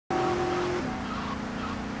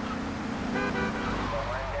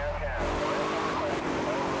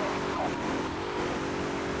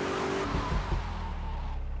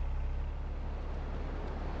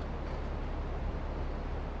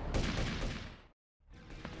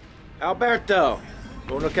Alberto,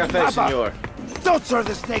 uno café, Papa, senor. don't serve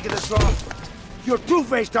the snake in the straw. You're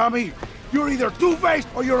two-faced, Tommy. You're either two-faced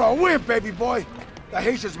or you're a wimp, baby boy. The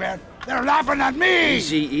Haitians, man, they're laughing at me.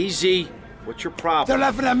 Easy, easy. What's your problem? They're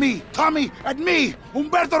laughing at me, Tommy, at me,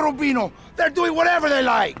 Humberto Rubino. They're doing whatever they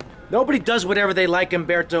like. Nobody does whatever they like,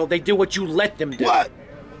 Humberto. They do what you let them do. What?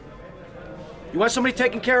 You want somebody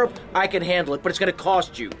taken care of? I can handle it, but it's gonna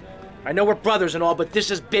cost you. I know we're brothers and all, but this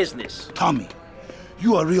is business. Tommy,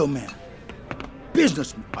 you a real man.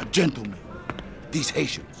 Businessman, a gentleman. These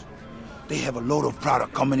Haitians, they have a load of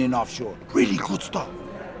product coming in offshore. Really good stuff.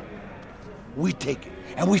 We take it,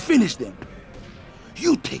 and we finish them.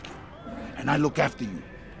 You take it, and I look after you.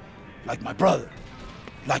 Like my brother,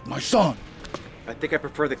 like my son. I think I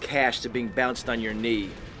prefer the cash to being bounced on your knee,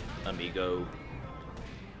 amigo.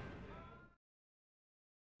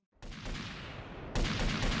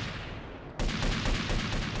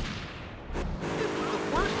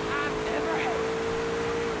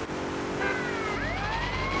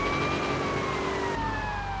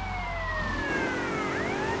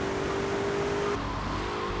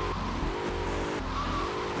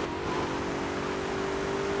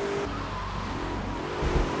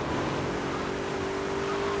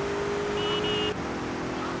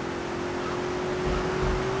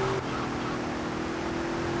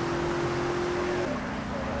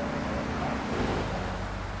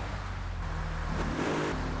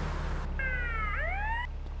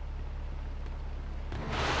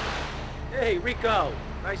 Hey, Rico.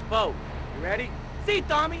 Nice boat. You ready? See,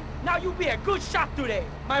 Tommy? Now you be a good shot today.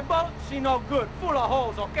 My boat, she no good. Full of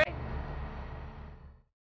holes, okay?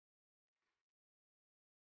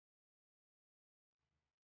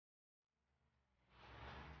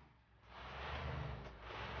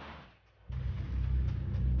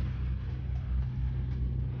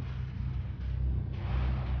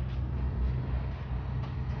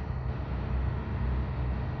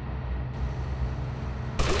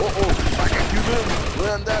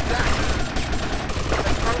 Run that down.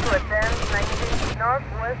 Respond to attend 19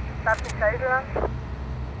 Northwest, Turkish Island.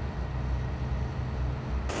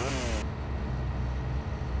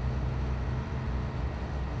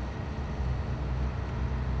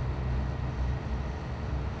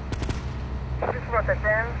 This was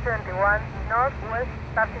attend 21 Northwest,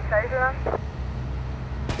 Turkish Island.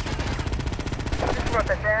 This was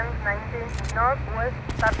attend 19 Northwest,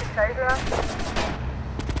 Turkish Island.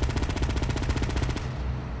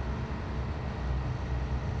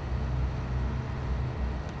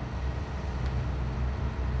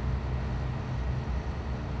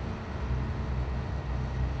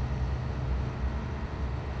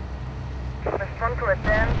 Respond to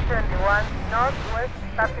attend 21 Northwest,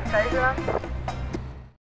 Turkish Island.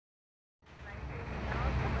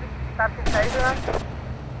 Turkish Island.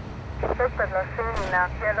 Suspect was seen in a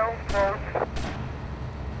yellow boat.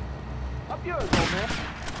 Up yours, old man.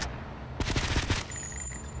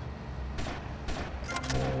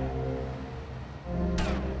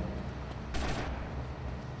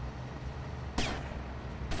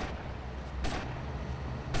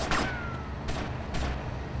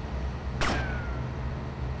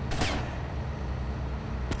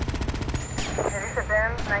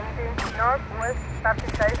 Attend 19 Northwest,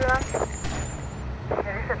 Turkish Island.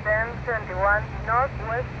 There is attend 21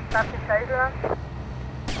 Northwest, Turkish Island.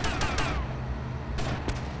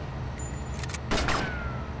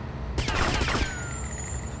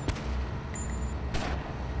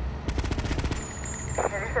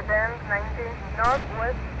 There is attend 19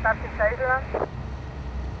 Northwest, Turkish Island.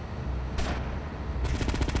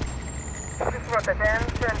 This was attend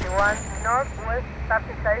 21 Northwest,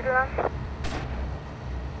 Turkish Island.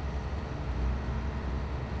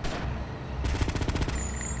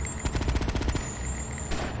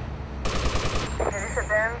 There is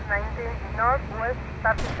attend 19 Northwest,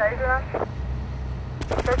 Turkish Island.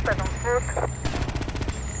 Suspect on foot.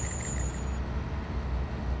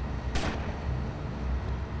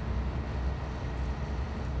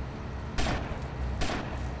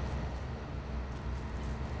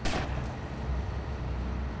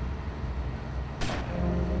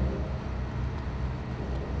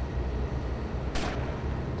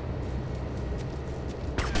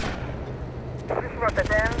 This was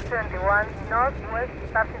attend 21 Northwest,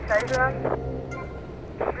 Turkish Island.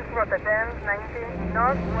 This was attend 19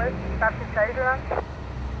 Northwest, Turkish Island.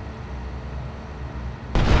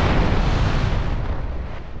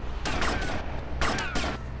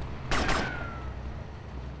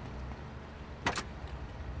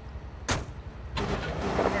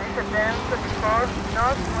 There is attend 24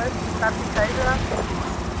 Northwest, Turkish Island.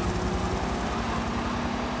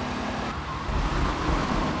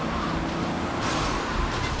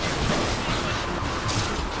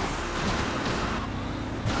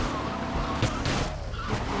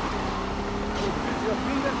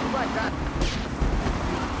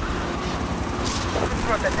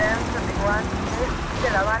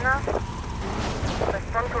 Havana.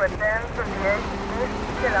 Respond to a 1038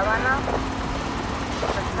 East La Habana.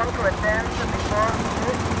 Respond to a 1034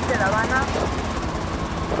 East La Habana.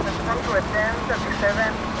 Respond to a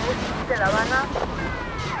 1037 East La Habana.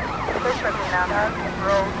 639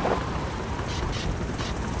 Road.